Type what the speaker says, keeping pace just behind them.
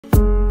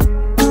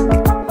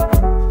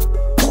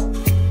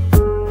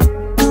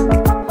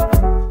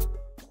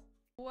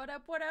What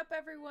up,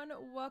 everyone?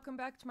 Welcome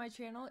back to my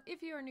channel.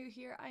 If you are new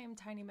here, I am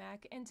Tiny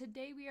Mac, and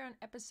today we are on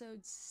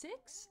episode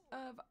 6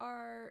 of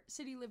our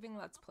City Living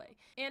Let's Play.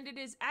 And it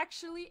is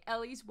actually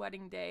Ellie's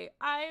wedding day.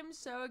 I am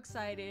so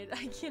excited.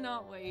 I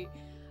cannot wait.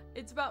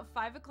 It's about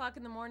 5 o'clock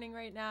in the morning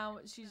right now.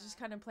 She's just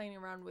kind of playing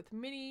around with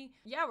Minnie.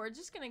 Yeah, we're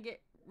just gonna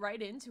get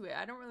right into it.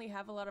 I don't really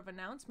have a lot of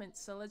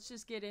announcements, so let's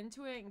just get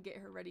into it and get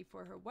her ready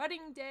for her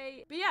wedding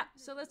day. But yeah,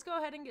 so let's go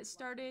ahead and get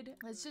started.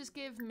 Let's just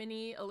give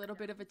Minnie a little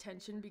bit of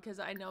attention because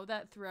I know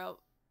that throughout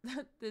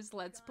this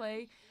Let's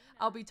Play,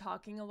 I'll be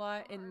talking a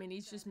lot and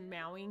Minnie's just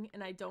meowing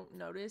and I don't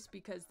notice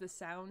because the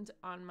sound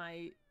on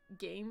my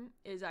game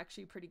is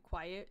actually pretty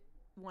quiet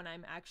when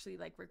I'm actually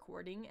like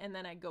recording, and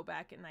then I go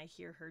back and I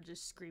hear her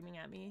just screaming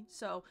at me.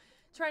 So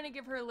trying to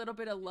give her a little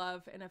bit of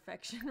love and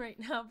affection right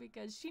now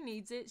because she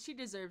needs it. She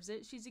deserves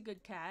it. She's a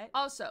good cat.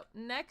 Also,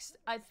 next,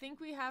 I think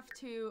we have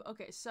to,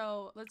 okay,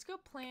 so let's go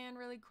plan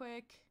really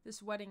quick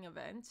this wedding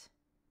event.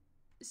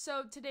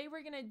 So today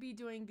we're going to be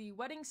doing the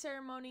wedding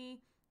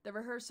ceremony, the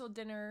rehearsal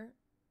dinner.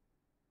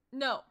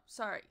 No,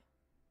 sorry.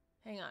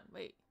 Hang on,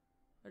 wait.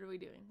 What are we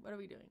doing? What are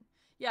we doing?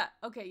 Yeah,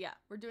 okay, yeah.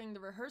 We're doing the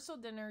rehearsal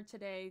dinner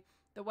today,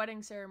 the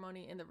wedding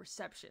ceremony, and the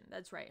reception.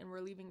 That's right. And we're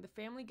leaving the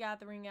family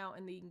gathering out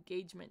and the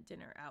engagement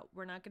dinner out.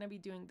 We're not going to be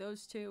doing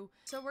those two.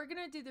 So we're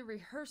going to do the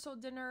rehearsal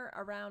dinner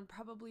around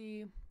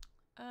probably,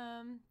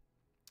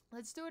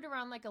 let's do it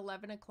around like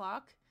 11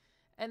 o'clock.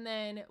 And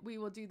then we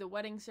will do the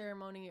wedding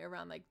ceremony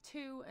around like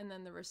 2, and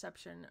then the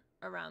reception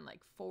around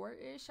like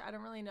 4-ish. I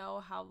don't really know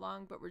how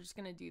long, but we're just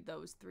going to do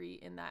those 3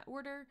 in that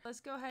order.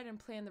 Let's go ahead and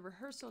plan the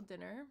rehearsal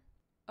dinner.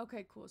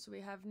 Okay, cool. So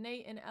we have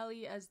Nate and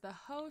Ellie as the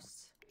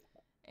hosts,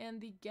 and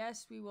the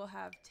guests we will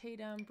have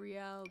Tatum,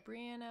 Brielle,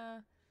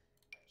 Brianna,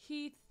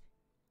 Heath,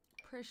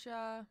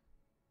 Prisha.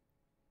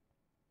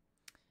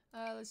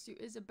 Let's do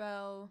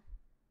Isabel,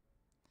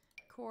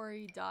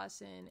 Corey,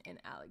 Dawson, and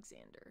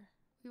Alexander.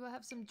 We will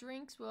have some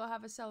drinks. We'll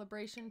have a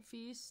celebration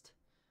feast,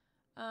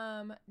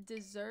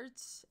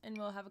 desserts, and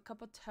we'll have a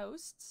couple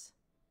toasts.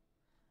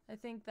 I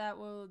think that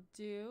will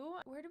do.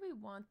 Where do we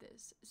want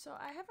this? So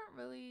I haven't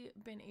really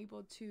been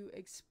able to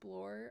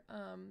explore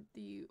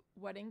the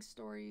Wedding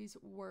Stories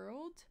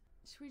world.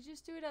 Should we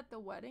just do it at the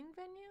wedding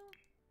venue?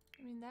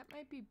 I mean, that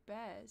might be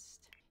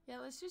best. Yeah,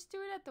 let's just do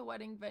it at the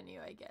wedding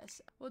venue, I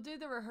guess. We'll do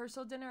the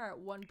rehearsal dinner at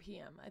 1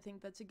 p.m. I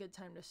think that's a good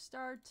time to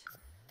start.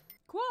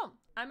 Cool.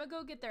 I'm gonna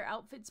go get their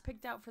outfits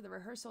picked out for the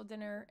rehearsal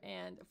dinner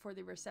and for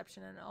the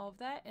reception and all of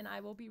that, and I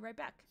will be right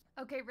back.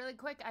 Okay, really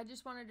quick, I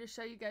just wanted to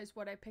show you guys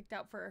what I picked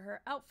out for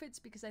her outfits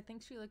because I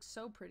think she looks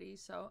so pretty,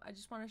 so I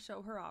just want to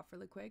show her off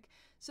really quick.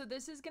 So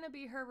this is gonna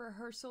be her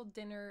rehearsal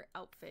dinner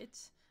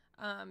outfit.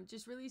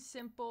 Just really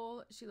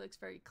simple. She looks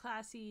very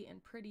classy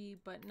and pretty,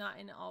 but not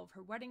in all of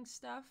her wedding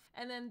stuff.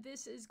 And then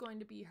this is going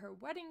to be her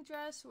wedding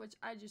dress, which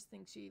I just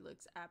think she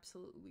looks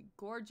absolutely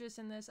gorgeous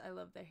in this. I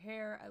love the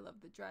hair. I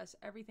love the dress.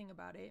 Everything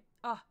about it.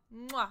 Ah,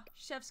 mwah,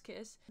 chef's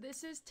kiss.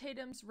 This is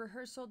Tatum's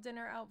rehearsal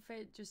dinner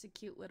outfit. Just a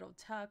cute little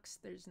tux.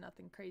 There's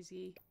nothing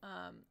crazy.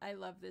 I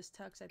love this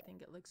tux. I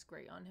think it looks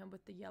great on him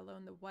with the yellow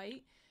and the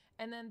white.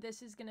 And then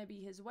this is going to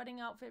be his wedding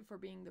outfit for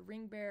being the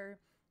ring bearer.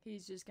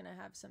 He's just going to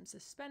have some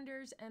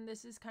suspenders, and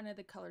this is kind of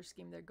the color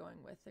scheme they're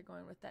going with. They're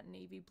going with that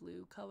navy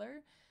blue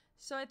color.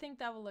 So I think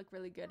that will look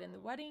really good in the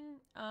wedding.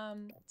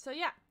 So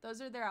yeah, those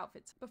are their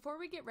outfits. Before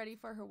we get ready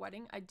for her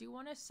wedding, I do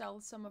want to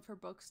sell some of her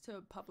books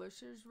to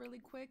publishers really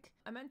quick.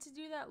 I meant to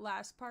do that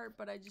last part,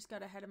 but I just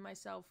got ahead of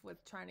myself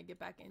with trying to get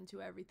back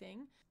into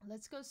everything.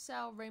 Let's go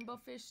sell Rainbow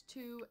Fish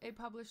to a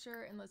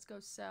publisher, and let's go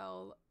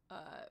sell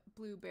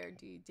Blue Bear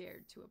Do Dare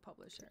to a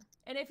publisher.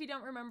 And if you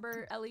don't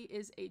remember, Ellie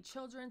is a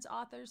children's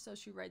author, so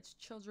she writes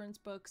children's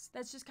books.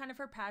 That's just kind of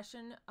her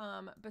passion.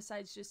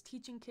 Besides just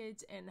teaching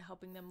kids and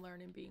helping them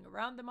learn and being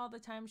around them all the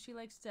time, she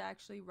likes to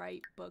actually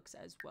write books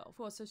as well.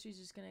 Cool, so she's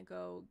just gonna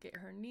go get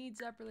her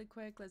needs up really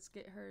quick. Let's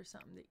get her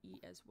something to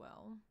eat as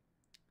well.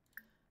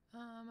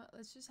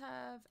 Let's just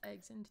have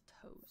eggs and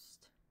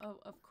toast. Oh,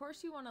 of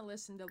course you want to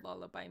listen to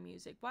lullaby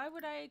music. Why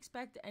would I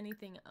expect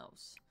anything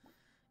else?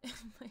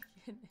 My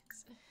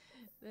goodness,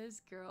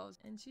 this girl,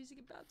 and she's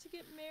about to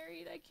get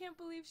married. I can't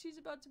believe she's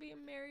about to be a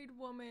married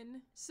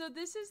woman. So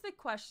this is the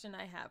question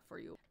I have for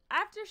you.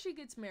 After she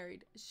gets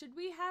married, should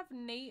we have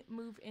Nate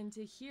move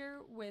into here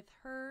with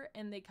her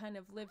and they kind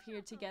of live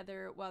here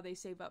together while they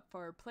save up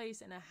for a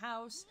place and a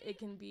house? It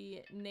can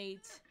be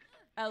Nate,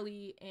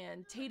 Ellie,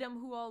 and Tatum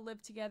who all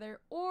live together.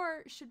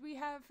 Or should we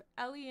have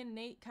Ellie and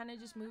Nate kind of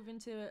just move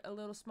into a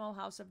little small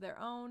house of their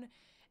own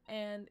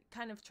and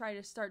kind of try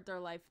to start their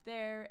life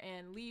there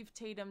and leave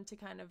Tatum to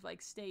kind of like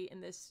stay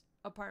in this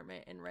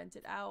apartment and rent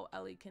it out?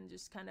 Ellie can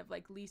just kind of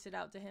like lease it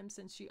out to him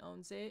since she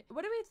owns it.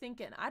 What are we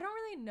thinking? I don't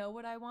really know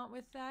what I want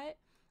with that.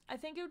 I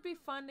think it would be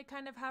fun to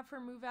kind of have her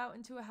move out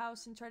into a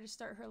house and try to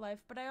start her life,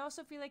 but I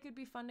also feel like it would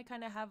be fun to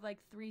kind of have like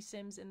 3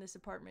 Sims in this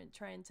apartment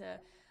trying to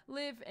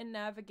live and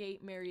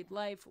navigate married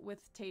life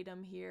with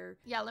Tatum here.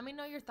 Yeah, let me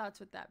know your thoughts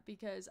with that,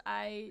 because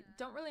I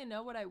don't really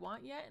know what I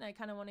want yet, and I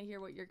kind of want to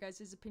hear what your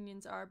guys'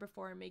 opinions are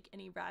before I make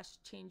any rash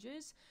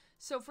changes.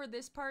 So for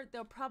this part,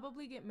 they'll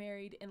probably get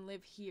married and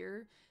live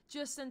here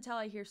just until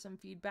I hear some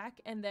feedback.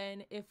 And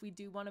then if we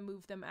do want to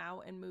move them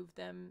out and move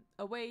them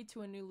away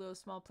to a new little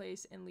small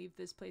place and leave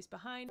this place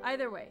behind,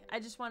 either way, I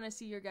just want to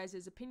see your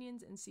guys'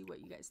 opinions and see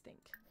what you guys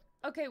think.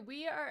 Okay,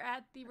 we are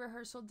at the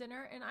rehearsal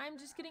dinner, and I'm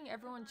just getting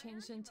everyone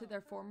changed into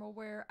their formal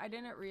wear. I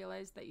didn't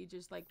realize that you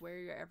just like wear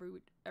your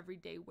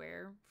everyday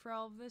wear for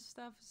all of this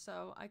stuff,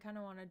 so I kind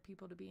of wanted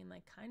people to be in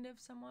like kind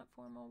of somewhat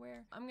formal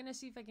wear. I'm gonna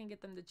see if I can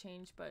get them to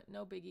change, but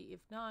no biggie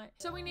if not.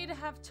 So we need to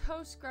have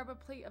toast, grab a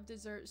plate of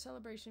dessert,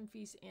 celebration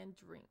feast, and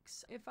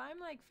drinks. If I'm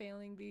like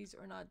failing these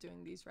or not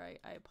doing these right,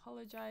 I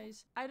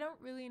apologize. I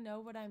don't really know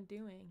what I'm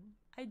doing.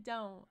 I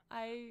don't.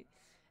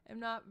 I'm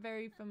not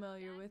very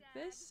familiar with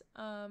this,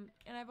 and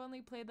I've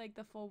only played like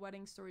the full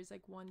wedding stories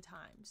like one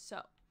time.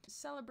 So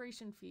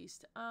celebration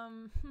feast.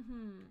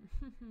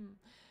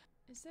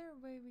 Is there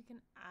a way we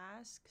can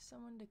ask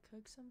someone to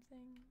cook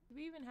something? Do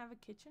we even have a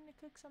kitchen to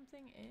cook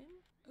something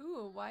in?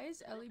 Ooh, why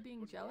is Ellie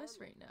being jealous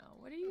right now?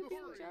 What are you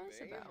being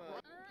jealous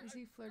about? Is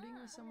he flirting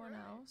with someone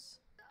else?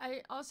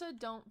 I also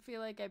don't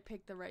feel like I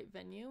picked the right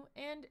venue,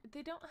 and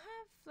they don't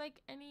have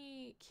like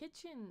any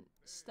kitchen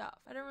stuff.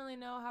 I don't really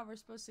know how we're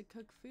supposed to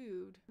cook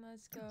food.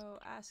 Let's go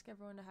ask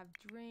everyone to have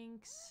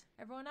drinks.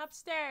 Everyone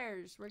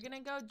upstairs. We're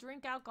gonna go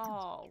drink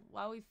alcohol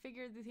while we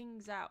figure the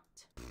things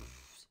out.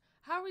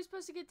 How are we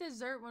supposed to get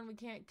dessert when we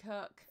can't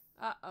cook?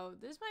 Uh-oh,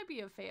 this might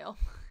be a fail.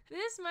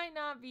 This might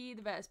not be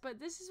the best, but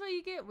this is what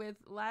you get with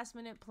last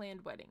minute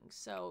planned weddings.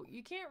 So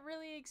you can't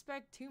really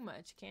expect too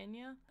much, can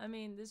you? I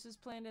mean, this was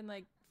planned in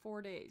like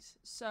 4 days.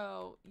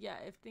 So yeah,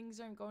 if things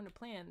aren't going to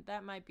plan,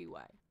 that might be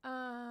why.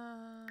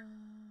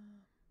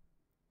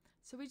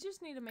 So we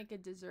just need to make a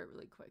dessert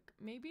really quick.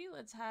 Maybe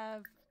let's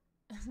have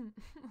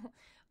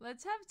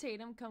let's have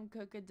Tatum come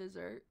cook a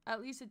dessert. At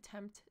least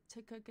attempt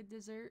to cook a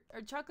dessert.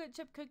 Are chocolate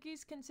chip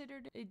cookies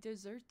considered a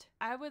dessert?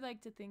 I would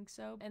like to think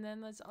so. And then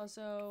let's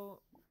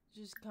also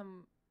just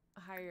come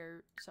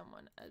hire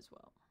someone as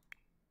well.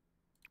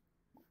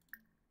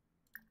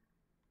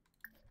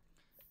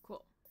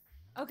 Cool.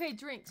 Okay,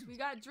 drinks. We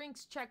got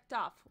drinks checked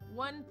off.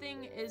 One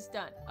thing is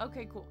done.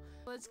 Okay, cool.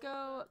 Let's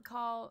go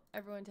call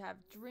everyone to have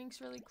drinks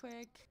really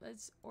quick.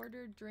 Let's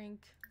order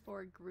drink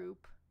for a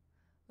group.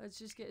 Let's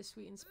just get a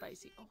sweet and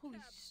spicy. Oh, holy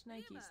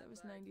shnikes, that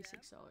was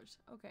 $96.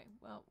 Okay,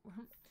 well,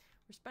 we're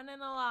spending a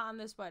lot on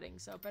this wedding,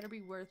 so it better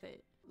be worth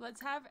it. Let's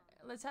have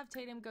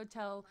Tatum go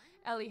tell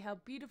Ellie how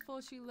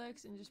beautiful she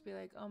looks and just be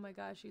like, oh my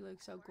gosh, she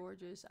looks so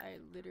gorgeous. I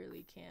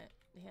literally can't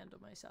handle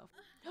myself.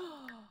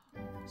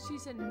 She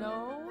said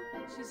no.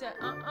 She said,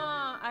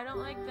 I don't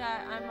like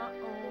that.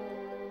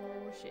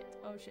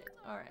 Oh shit.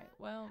 All right,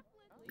 well,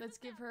 let's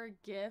give her a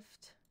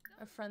gift,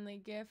 a friendly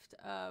gift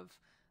of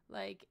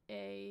like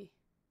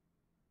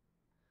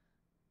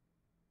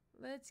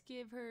let's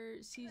give her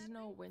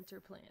seasonal winter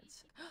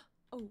plants.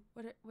 Oh,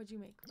 what'd you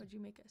make? What'd you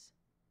make us?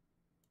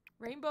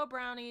 Rainbow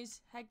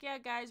brownies. Heck yeah,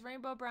 guys,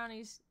 rainbow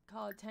brownies.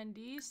 Call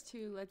attendees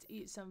to let's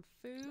eat some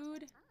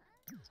food.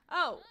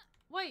 Oh,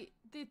 wait,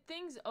 the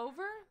thing's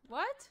over?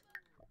 What?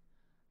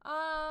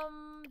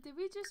 Did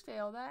we just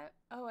fail that?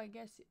 Oh, I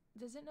guess,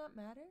 does it not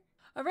matter?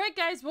 All right,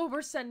 guys, well,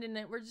 we're sending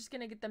it. We're just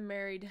gonna get them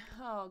married.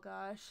 Oh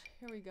gosh,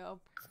 here we go.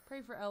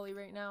 Pray for Ellie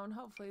right now, and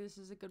hopefully this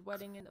is a good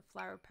wedding. And the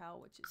flower pal,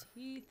 which is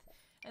Heath,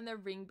 and the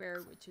ring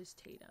bearer, which is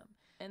Tatum.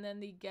 And then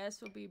the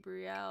guests will be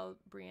Brielle,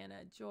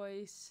 Brianna,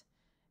 Joyce,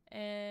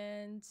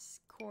 and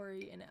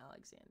Corey and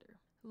Alexander.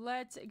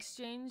 Let's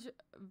exchange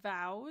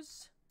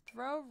vows,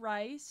 throw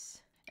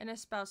rice, and a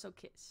spousal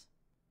kiss.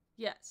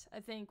 Yes, I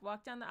think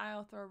walk down the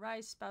aisle, throw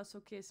rice,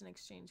 spousal kiss, and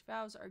exchange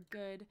vows are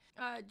good.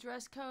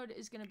 Dress code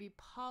is going to be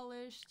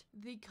polished.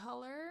 The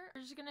color,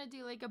 we're just going to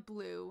do like a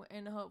blue,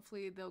 and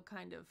hopefully they'll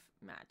kind of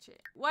match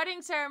it.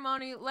 Wedding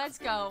ceremony, let's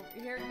go.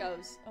 Here it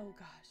goes. Oh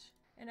gosh.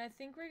 And I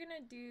think we're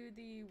going to do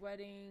the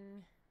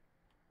wedding.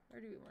 Where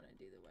do we want to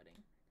do the wedding?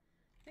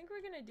 I think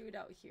we're going to do it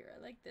out here.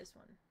 I like this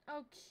one.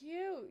 Oh,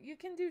 cute. You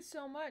can do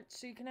so much.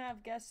 So you can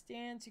have guests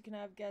dance. You can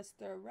have guests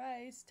throw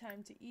rice.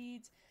 Time to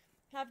eat.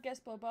 Have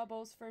guests blow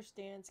bubbles. First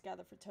dance.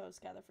 Gather for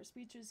toast. Gather for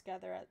speeches.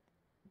 Gather at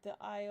the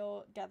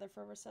aisle. Gather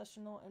for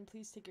recessional. And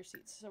please take your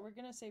seats. So we're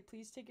going to say,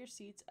 please take your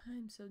seats.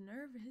 I'm so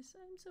nervous.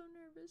 I'm so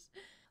nervous.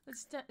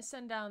 Let's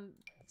send down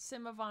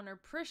Sim of Honor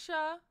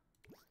Prisha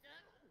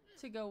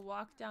to go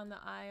walk down the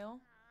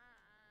aisle.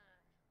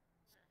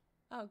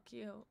 Oh,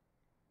 cute.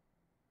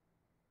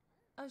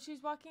 Oh,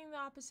 she's walking the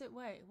opposite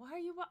way. Why are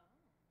you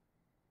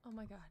Oh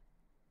my god.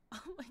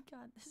 Oh my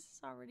god, this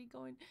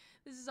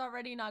is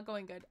already not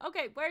going good.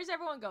 Okay, where's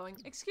everyone going?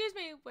 Excuse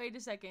me, wait a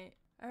second.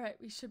 Alright,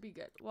 we should be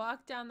good.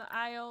 Walk down the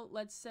aisle.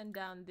 Let's send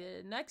down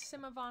the next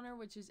Sim of Honor,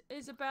 which is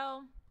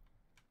Isabel.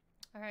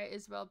 Alright,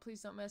 Isabel,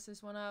 please don't mess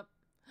this one up.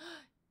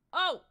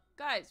 Oh,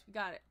 guys, we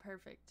got it.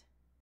 Perfect.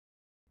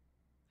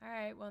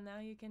 Alright, well now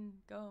you can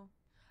go.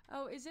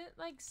 Oh, is it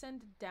like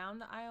send down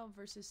the aisle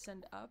versus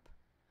send up?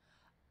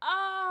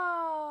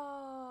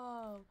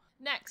 Oh!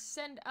 Next,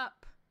 send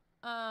up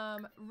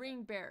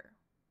ring bearer.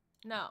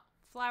 No,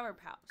 flower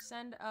pal.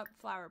 Send up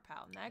flower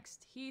pal.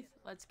 Next, Heath,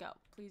 let's go.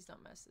 Please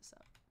don't mess this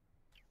up.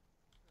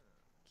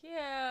 Cute.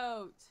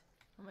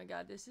 Oh my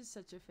god, this is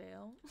such a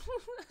fail.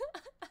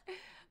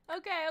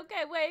 Okay,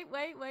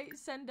 wait.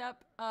 Send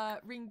up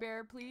ring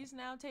bearer, please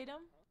now,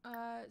 Tatum.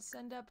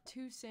 Send up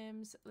 2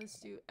 Sims. Let's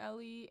do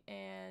Ellie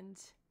and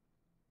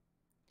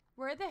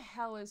where the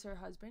hell is her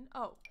husband?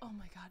 Oh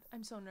my god,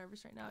 I'm so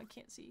nervous right now. I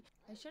can't see.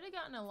 I should have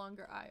gotten a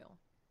longer aisle.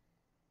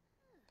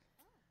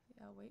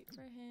 Yeah, wait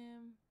for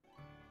him.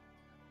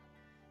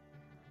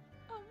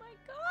 Oh my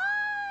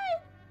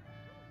god!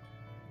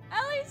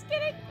 Ellie's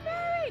getting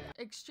married!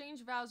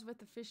 Exchange vows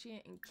with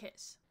officiant and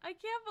kiss. I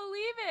can't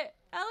believe it!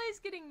 Ellie's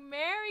getting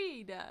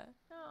married!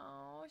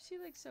 Oh, she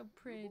looks so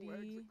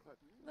pretty.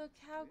 Look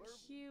how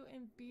cute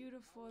and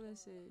beautiful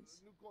this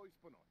is.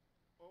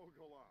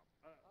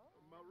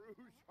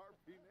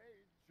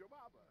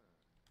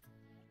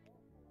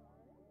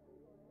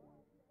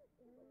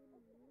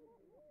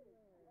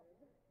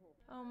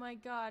 Oh my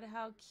god,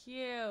 how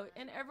cute.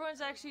 And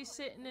everyone's actually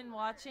sitting and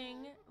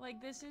watching.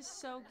 Like, this is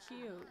so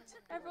cute.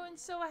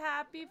 Everyone's so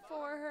happy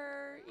for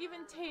her. Even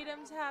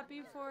Tatum's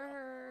happy for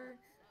her.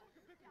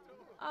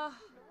 Oh,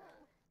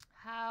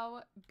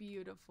 how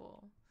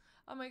beautiful.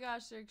 Oh my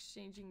gosh, they're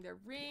exchanging their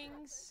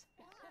rings.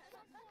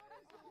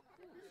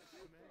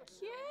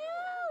 Cute.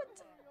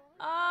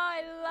 Oh,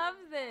 I love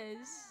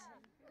this.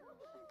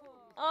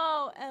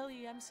 Oh,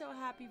 Ellie, I'm so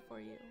happy for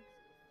you.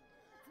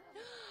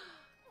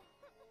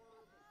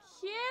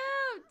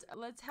 Cute!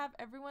 Let's have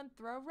everyone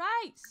throw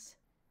rice.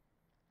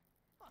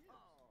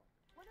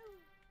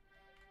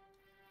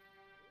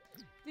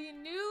 The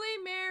newly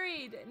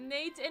married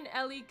Nate and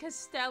Ellie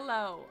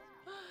Costello.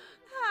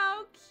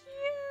 How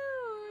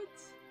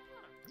cute!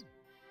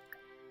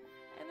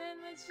 And then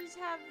let's just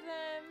have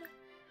them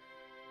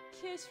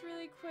kiss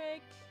really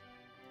quick.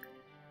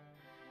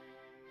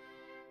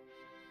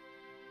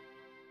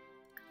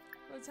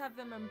 Let's have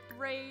them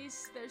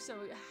embrace. They're so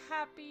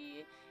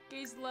happy.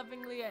 Gaze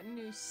lovingly at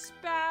new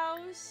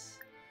spouse.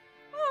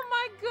 Oh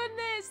my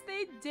goodness,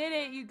 they did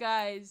it, you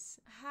guys.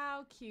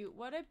 How cute.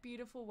 What a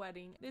beautiful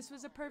wedding. This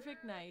was a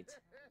perfect night.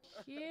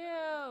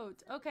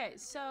 Cute. Okay,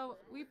 so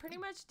we pretty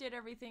much did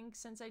everything.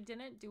 Since I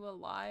didn't do a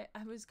lot,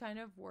 I was kind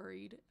of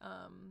worried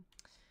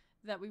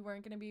that we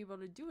weren't going to be able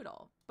to do it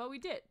all. But we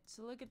did.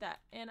 So look at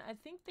that. And I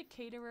think the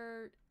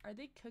caterer, are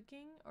they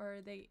cooking or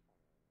are they...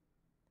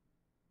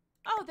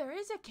 Oh, there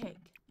is a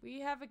cake.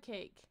 We have a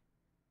cake.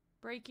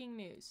 Breaking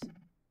news.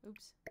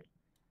 Oops.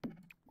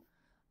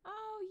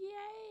 Oh,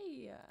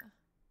 yay.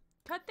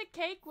 Cut the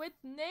cake with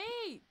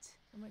Nate.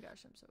 Oh my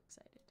gosh, I'm so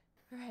excited.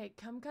 All right,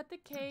 come cut the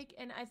cake.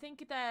 And I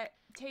think that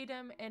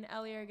Tatum and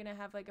Ellie are going to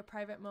have like a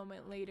private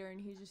moment later.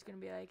 And he's just going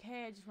to be like,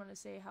 hey, I just want to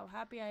say how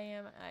happy I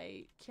am.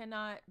 I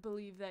cannot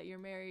believe that you're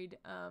married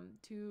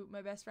to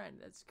my best friend.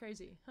 That's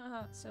crazy.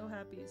 Haha, so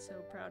happy, so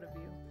proud of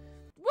you.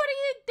 What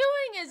are you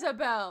doing,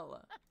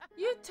 Isabel?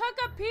 You took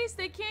a piece.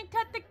 They can't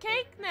cut the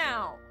cake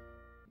now.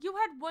 You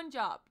had one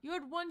job. You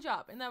had one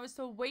job, and that was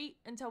to wait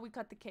until we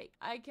cut the cake.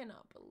 I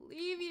cannot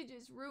believe you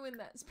just ruined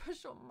that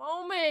special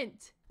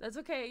moment. That's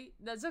okay.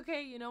 That's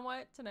okay. You know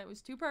what? Tonight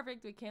was too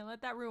perfect. We can't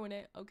let that ruin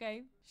it,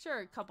 okay? Sure,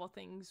 a couple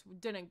things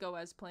didn't go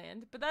as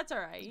planned, but that's all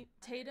right.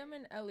 Tatum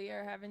and Ellie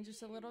are having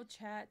just a little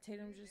chat.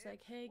 Tatum's just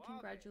like, hey,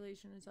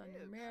 congratulations on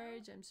your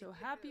marriage. I'm so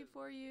happy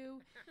for you.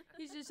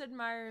 He's just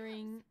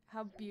admiring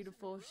how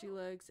beautiful she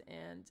looks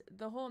and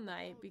the whole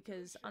night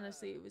because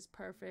honestly, it was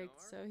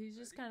perfect. So he's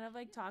just kind of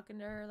like talking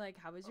to her, like,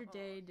 how was your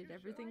day? Did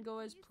everything go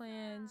as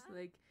planned?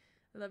 Like,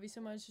 I love you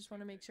so much. Just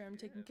want to make sure I'm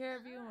taking care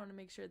of you. I want to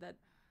make sure that...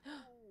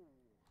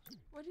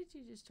 What did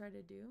you just try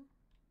to do?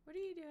 What are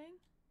you doing?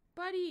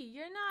 Buddy,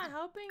 you're not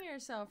helping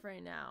yourself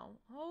right now.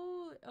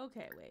 Oh,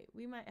 okay, wait.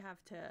 We might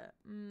have to,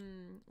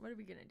 what are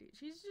we gonna do?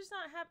 She's just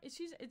not happy.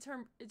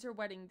 It's her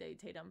wedding day,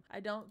 Tatum.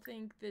 I don't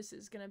think this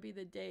is gonna be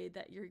the day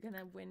that you're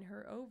gonna win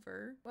her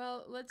over.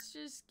 Well, let's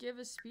just give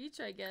a speech,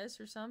 I guess,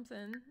 or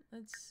something.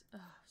 Let's, oh,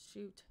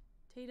 shoot.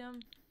 Tatum,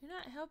 you're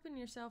not helping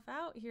yourself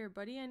out here,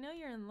 buddy. I know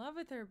you're in love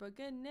with her, but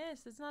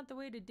goodness, that's not the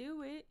way to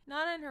do it.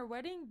 Not on her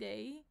wedding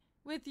day.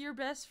 With your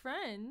best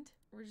friend.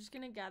 We're just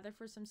gonna gather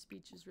for some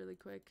speeches really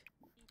quick.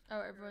 Oh,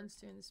 everyone's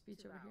doing the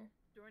speech over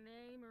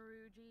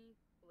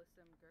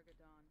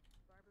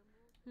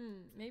here.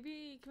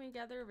 Maybe can we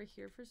gather over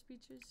here for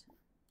speeches?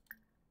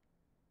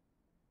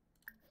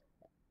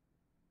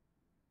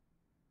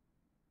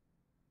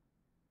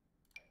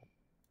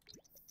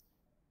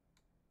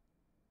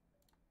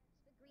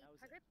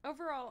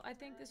 Overall, I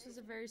think this was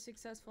a very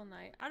successful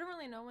night. I don't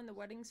really know when the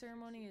wedding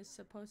ceremony is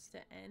supposed to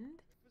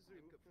end.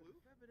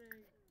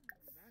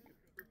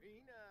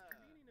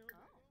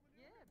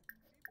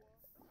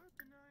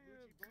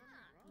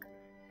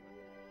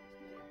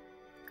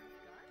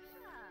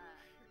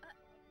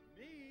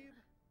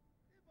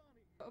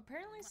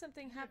 Apparently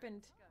something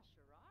happened.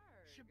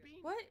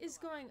 What is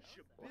going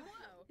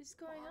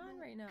on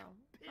right now?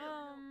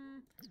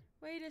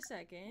 Wait a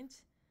second.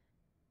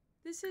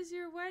 This is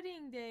your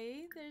wedding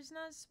day. There's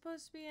not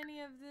supposed to be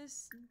any of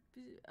this.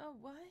 Oh,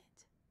 what?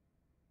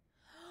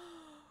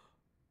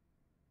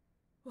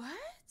 What?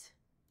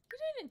 You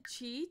didn't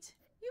cheat.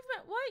 You've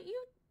been, what?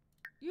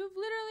 You've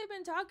literally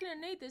been talking to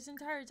Nate this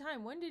entire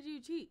time. When did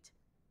you cheat?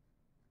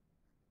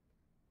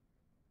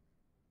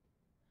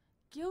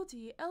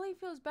 Guilty. Ellie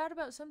feels bad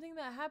about something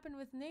that happened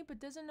with Nate but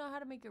doesn't know how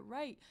to make it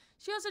right.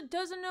 She also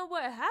doesn't know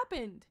what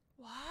happened.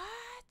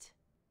 What?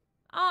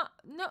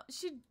 No,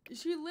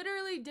 she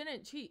literally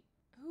didn't cheat.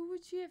 Who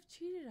would she have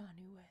cheated on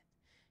you with?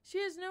 She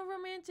has no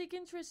romantic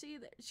interest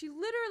either. She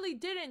literally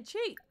didn't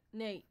cheat,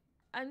 Nate.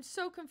 I'm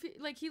so confused.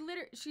 Like, she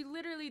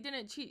literally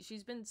didn't cheat.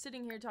 She's been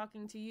sitting here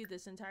talking to you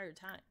this entire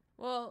time.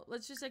 Well,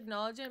 let's just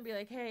acknowledge it and be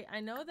like, hey, I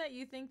know that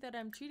you think that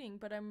I'm cheating,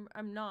 but I'm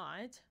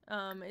not.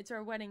 It's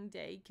our wedding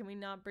day. Can we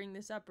not bring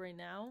this up right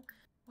now?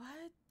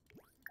 What?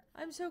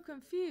 I'm so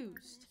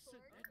confused.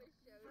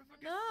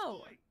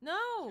 No.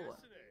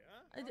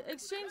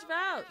 Exchange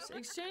vows.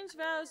 Exchange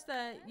vows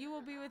that you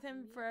will be with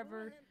him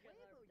forever.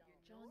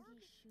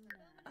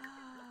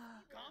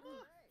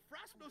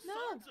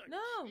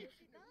 No.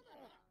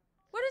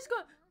 What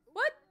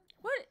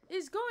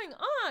is going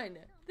on?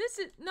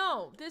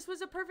 This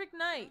was a perfect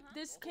night.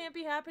 This can't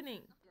be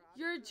happening.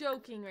 You're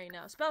joking right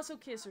now. Spousal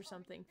kiss or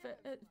something.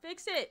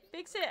 Fix it,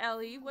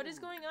 Ellie. What is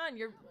going on?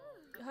 Your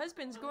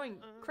husband's going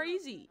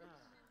crazy.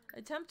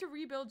 Attempt to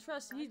rebuild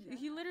trust.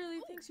 He literally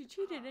thinks you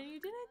cheated and you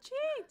didn't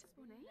cheat.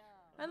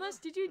 Unless,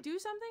 did you do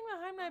something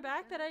behind my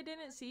back that I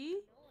didn't see?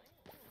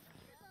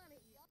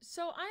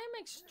 So I am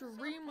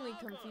extremely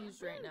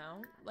confused right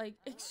now. Like,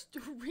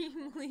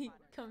 extremely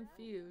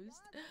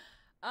confused.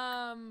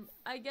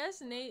 I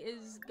guess Nate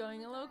is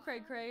going a little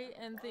cray-cray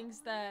and thinks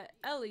that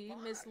Ellie,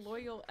 Miss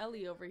Loyal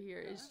Ellie over here,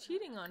 is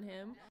cheating on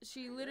him.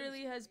 She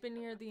literally has been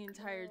here the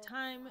entire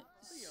time,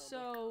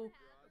 so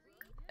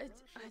I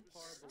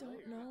just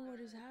don't know what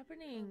is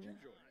happening.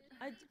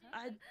 I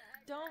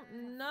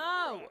don't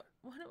know.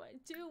 What do I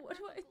do?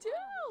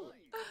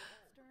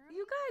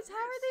 You guys, how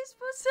are they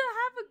supposed to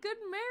have a good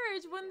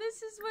marriage when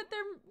this is what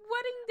their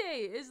wedding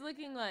day is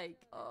looking like?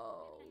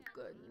 Oh,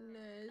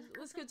 goodness.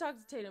 Let's go talk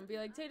to Tatum. Be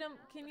like, Tatum,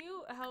 can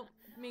you help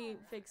me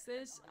fix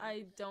this?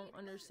 I don't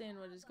understand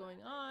what is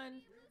going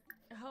on.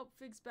 Help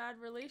fix bad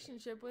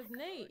relationship with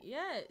Nate.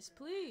 Yes,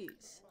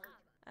 please.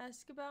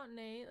 Ask about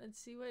Nate. Let's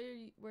see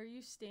where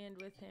you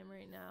stand with him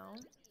right now.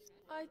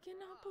 I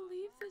cannot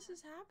believe this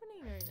is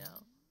happening right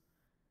now.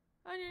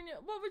 I didn't know.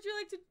 What would you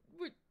like to...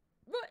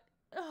 What?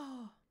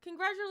 Oh,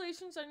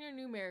 congratulations on your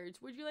new marriage.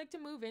 Would you like to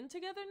move in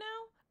together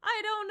now?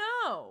 I don't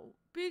know.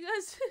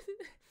 Because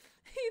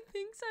he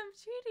thinks I'm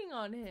cheating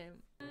on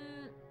him.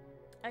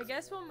 I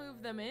guess we'll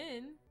move them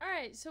in.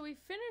 Alright, so we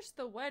finished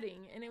the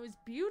wedding and it was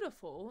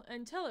beautiful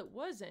until it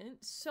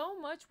wasn't. So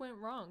much went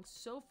wrong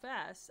so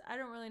fast. I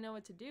don't really know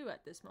what to do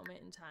at this moment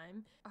in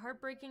time. A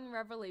heartbreaking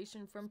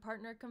revelation from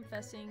partner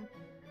confessing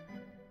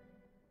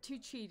to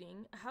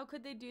cheating. How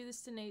could they do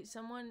this to Nate?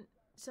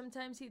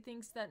 Sometimes he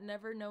thinks that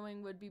never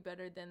knowing would be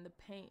better than the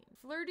pain.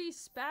 Flirty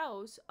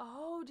spouse.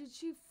 Oh, did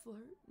she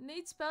flirt?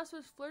 Nate's spouse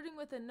was flirting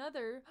with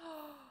another.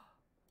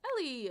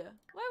 Ellie,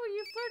 why were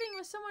you flirting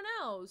with someone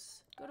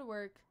else? Go to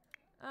work.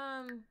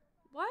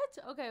 What?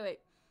 Okay, wait.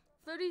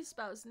 Flirty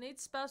spouse.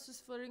 Nate's spouse was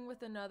flirting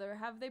with another.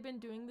 Have they been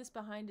doing this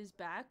behind his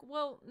back?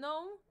 Well,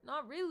 no,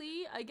 not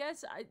really. I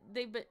guess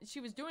she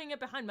was doing it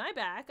behind my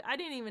back. I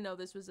didn't even know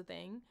this was a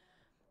thing.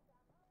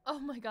 Oh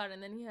my god,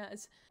 and then he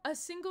has a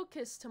single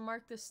kiss to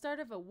mark the start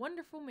of a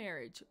wonderful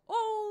marriage.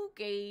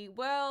 Okay,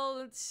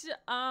 well, it's,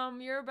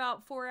 you're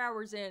about 4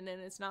 hours in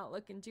and it's not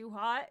looking too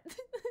hot.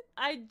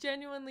 I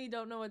genuinely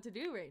don't know what to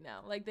do right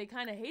now. Like, they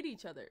kind of hate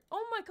each other.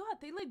 Oh my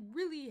god, they like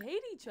really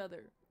hate each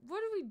other.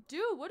 What do we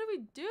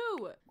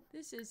do?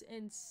 This is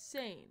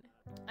insane.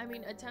 I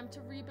mean, attempt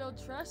to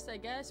rebuild trust, I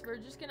guess. We're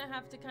just gonna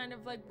have to kind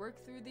of like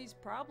work through these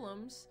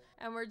problems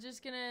and we're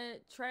just gonna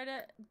try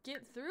to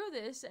get through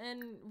this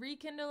and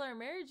rekindle our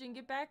marriage and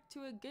get back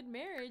to a good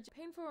marriage.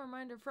 Painful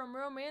reminder, from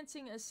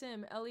romancing a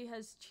sim Ellie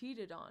has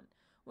cheated on.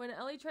 When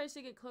Ellie tries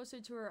to get closer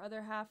to her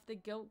other half, the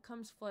guilt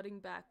comes flooding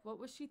back. What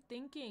was she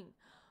thinking?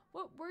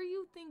 What were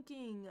you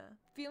thinking?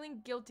 Feeling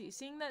guilty.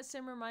 Seeing that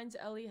sim reminds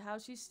Ellie how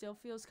she still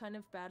feels kind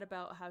of bad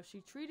about how she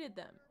treated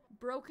them.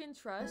 Broken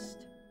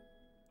trust.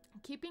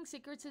 Keeping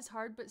secrets is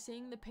hard, but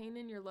seeing the pain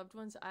in your loved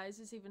one's eyes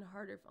is even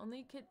harder. If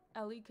only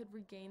Ellie could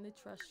regain the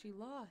trust she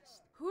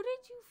lost. Who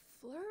did you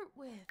flirt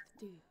with,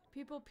 dude?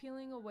 People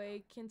peeling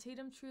away. Can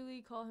Tatum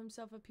truly call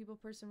himself a people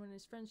person when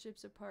his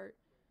friendship's apart?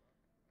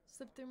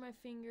 Slip through my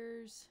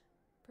fingers.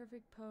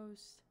 Perfect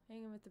post.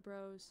 Hanging with the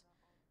bros.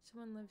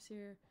 Someone lives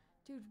here.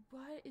 Dude,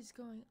 what is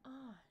going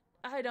on?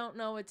 I don't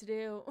know what to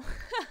do.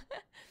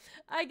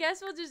 I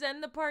guess we'll just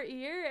end the part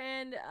here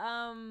and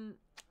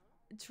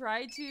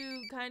try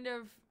to kind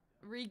of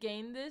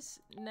regain this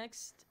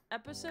next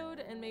episode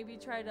and maybe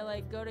try to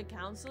like go to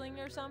counseling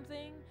or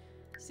something.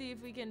 See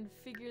if we can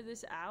figure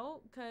this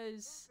out,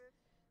 because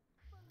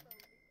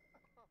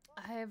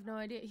I have no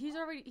idea.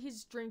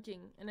 He's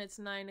drinking and it's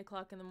 9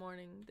 o'clock in the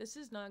morning. This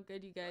is not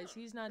good, you guys.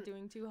 He's not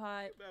doing too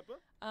hot.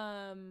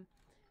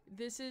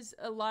 This is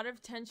a lot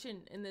of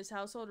tension in this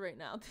household right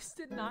now. This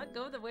did not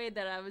go the way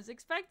that I was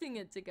expecting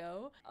it to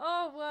go.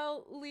 Oh,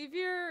 well, leave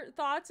your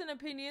thoughts and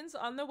opinions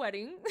on the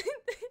wedding,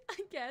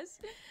 I guess.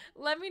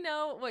 Let me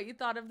know what you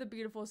thought of the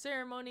beautiful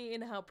ceremony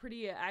and how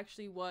pretty it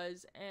actually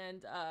was,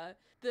 and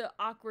the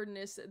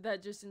awkwardness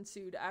that just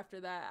ensued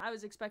after that. I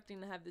was expecting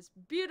to have this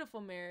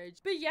beautiful marriage.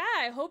 But yeah,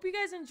 I hope you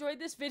guys enjoyed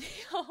this video.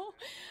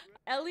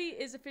 Ellie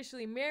is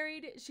officially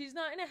married. She's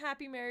not in a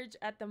happy marriage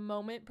at the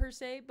moment per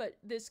se, but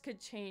this could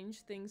change.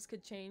 Things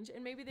could change,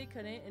 and maybe they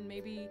couldn't, and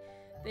maybe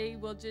they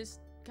will just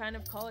kind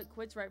of call it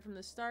quits right from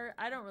the start.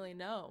 I don't really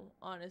know,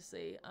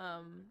 honestly.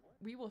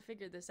 We will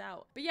figure this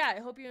out. But yeah,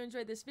 I hope you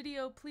enjoyed this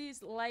video.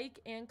 Please like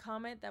and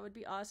comment. That would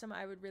be awesome.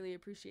 I would really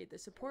appreciate the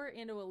support,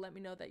 and it will let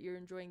me know that you're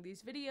enjoying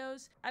these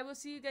videos. I will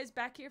see you guys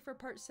back here for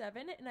part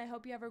 7, and I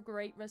hope you have a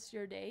great rest of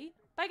your day.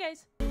 Bye,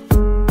 guys.